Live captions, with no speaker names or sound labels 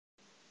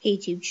Hey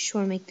YouTube, just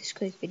want to make this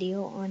quick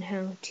video on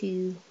how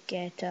to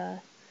get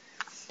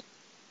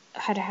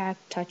how to hack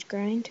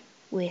touchgrind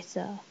with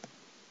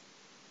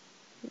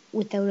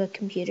without a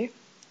computer.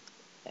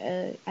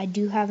 I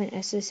do have an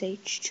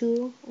SSH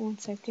tool. 1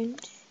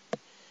 second,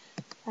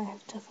 I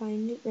have to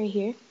find it right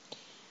here.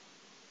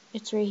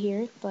 It's right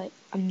here, but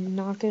I'm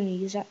not going to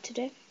use that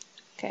today.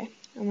 Okay,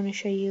 I'm going to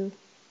show you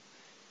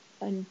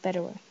a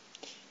better way.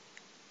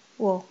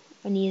 Well,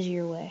 an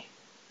easier way,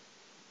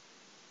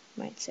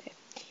 I might say.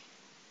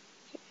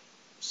 Okay,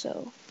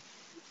 so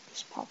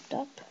this popped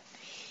up.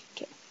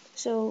 Okay,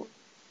 so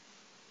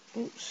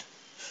oops.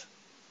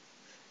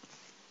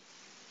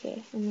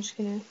 Okay, I'm just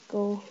gonna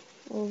go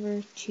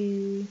over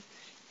to,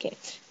 okay,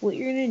 what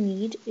you're gonna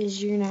need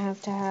is you're gonna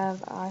have to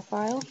have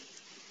iFile.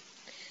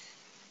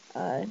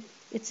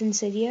 It's in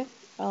Cydia.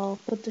 I'll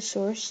put the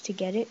source to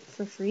get it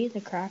for free,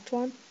 the cracked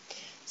one.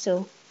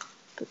 So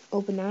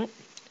open that,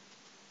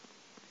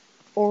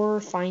 or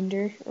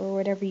Finder, or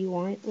whatever you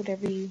want,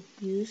 whatever you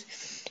use,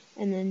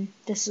 and then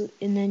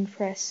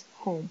press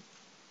Home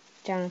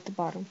down at the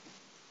bottom,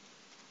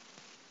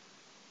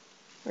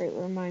 right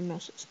where my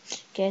mouse is.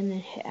 Okay, and then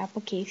hit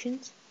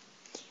Applications,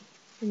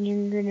 and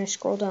you're gonna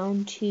scroll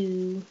down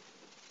to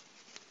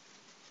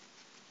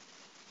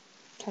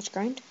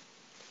touchgrind.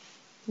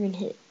 I'm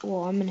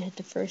gonna hit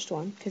the first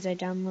one because I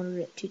downloaded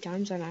it 2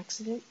 times on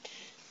accident.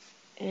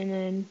 And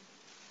then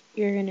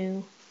you're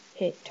gonna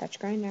hit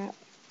touchgrind app.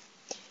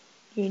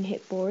 You're gonna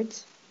hit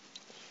boards.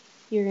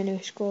 You're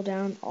gonna scroll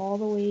down all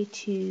the way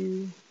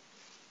to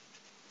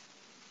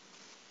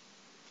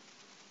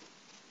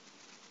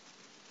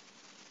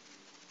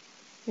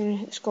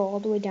scroll all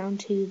the way down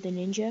to the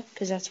Ninja,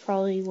 because that's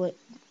probably what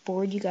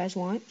board you guys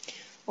want.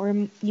 Or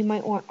you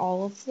might want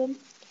all of them.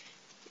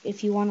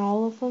 If you want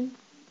all of them,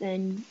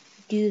 then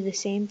do the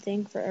same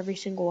thing for every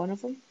single one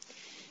of them.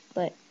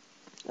 But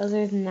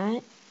other than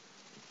that,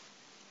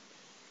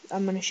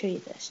 I'm going to show you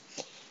this.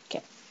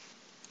 Okay,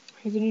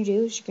 what you're going to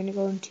do is you're going to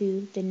go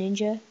into the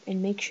Ninja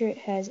and make sure it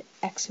has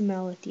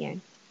XML at the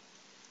end.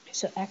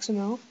 So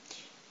XML,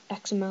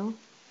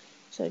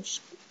 so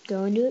just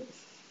go into it.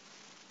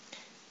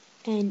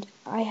 And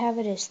I have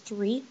it as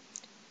 3,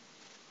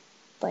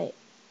 but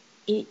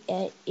it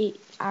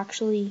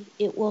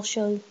will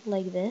show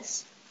like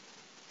this.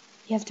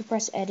 You have to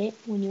press edit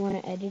when you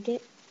want to edit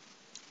it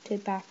to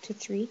back to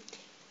 3.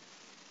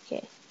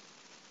 Okay.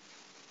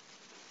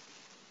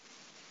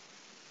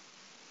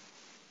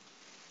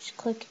 Just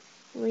click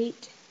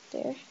right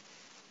there.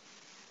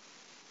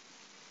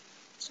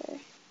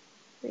 Sorry.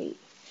 Right.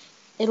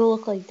 It'll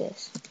look like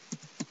this.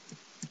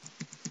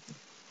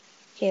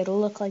 Okay, it'll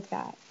look like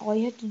that. All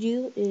you have to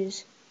do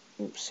is,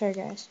 oops, sorry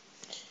guys.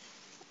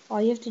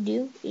 All you have to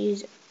do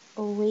is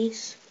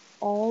erase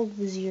all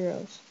the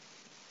zeros.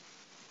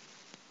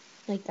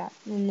 Like that.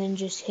 And then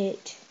just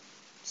hit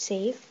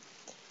save.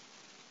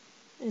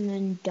 And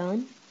then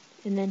done.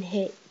 And then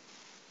hit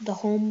the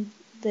home,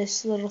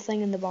 this little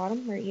thing in the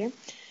bottom right here.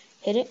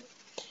 Hit it.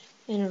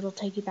 And it'll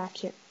take you back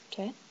here.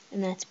 Okay?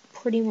 And that's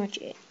pretty much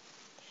it.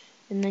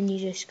 And then you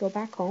just go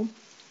back home.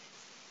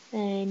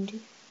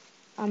 And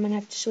I'm going to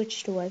have to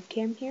switch to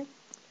webcam here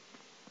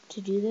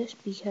to do this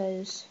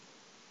because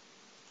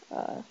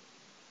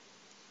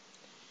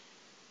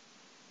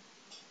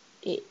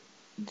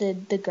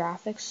the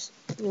graphics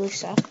really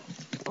suck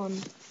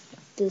on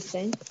this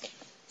thing.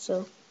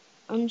 So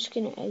I'm just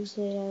going to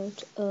exit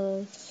out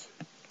of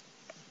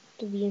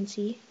the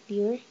VNC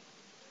viewer.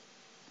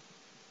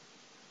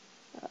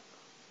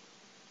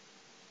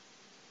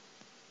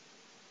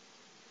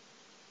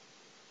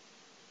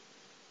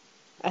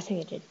 I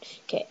think I did.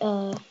 Okay,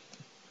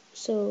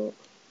 so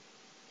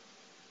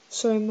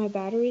sorry, my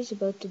battery's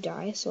about to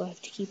die, so I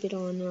have to keep it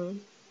on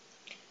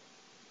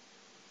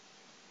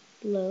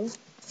low.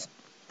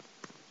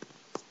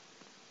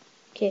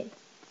 Okay,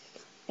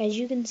 as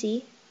you can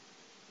see,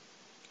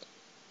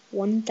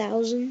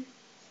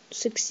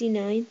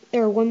 1,069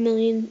 or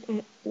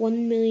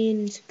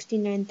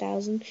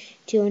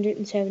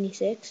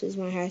 1,069,276 is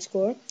my high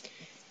score,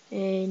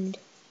 and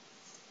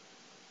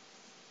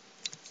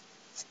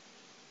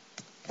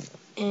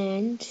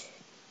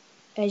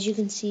as you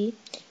can see,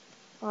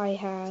 I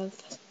have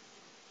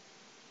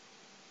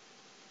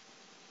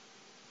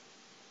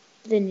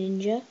the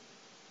Ninja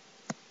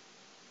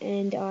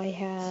and I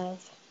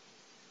have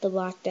the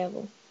Black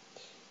Devil,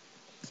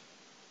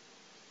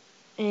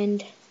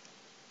 and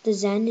the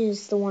Zen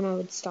is the one I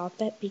would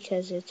stop at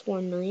because it's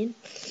 1 million.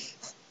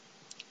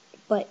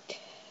 But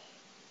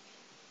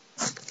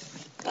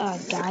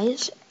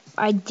guys,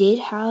 I did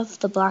have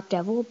the Black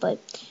Devil, but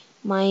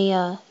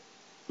my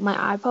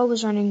iPod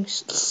was running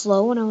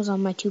slow when I was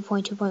on my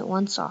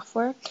 2.2.1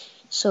 software,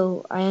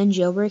 so I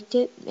unjailbreaked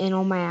it, and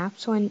all my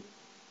apps went,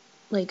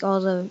 like all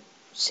the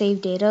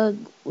saved data,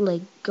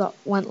 like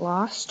went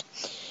lost.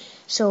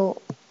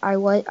 So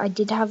I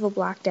did have a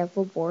Black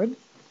Devil board,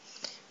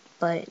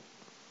 but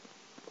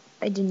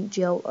I wasn't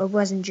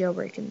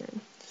jailbreaking them.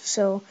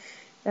 So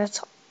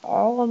that's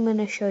all I'm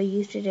gonna show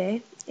you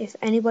today. If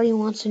anybody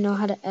wants to know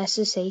how to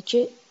SSH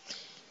it,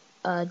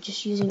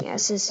 just using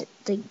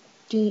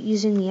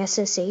using the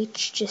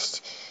SSH,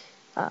 just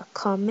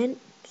comment.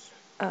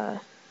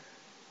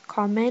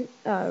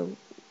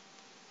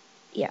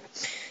 Yeah.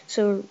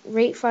 So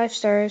rate 5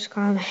 stars,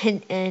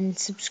 comment, and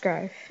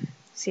subscribe.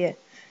 See ya.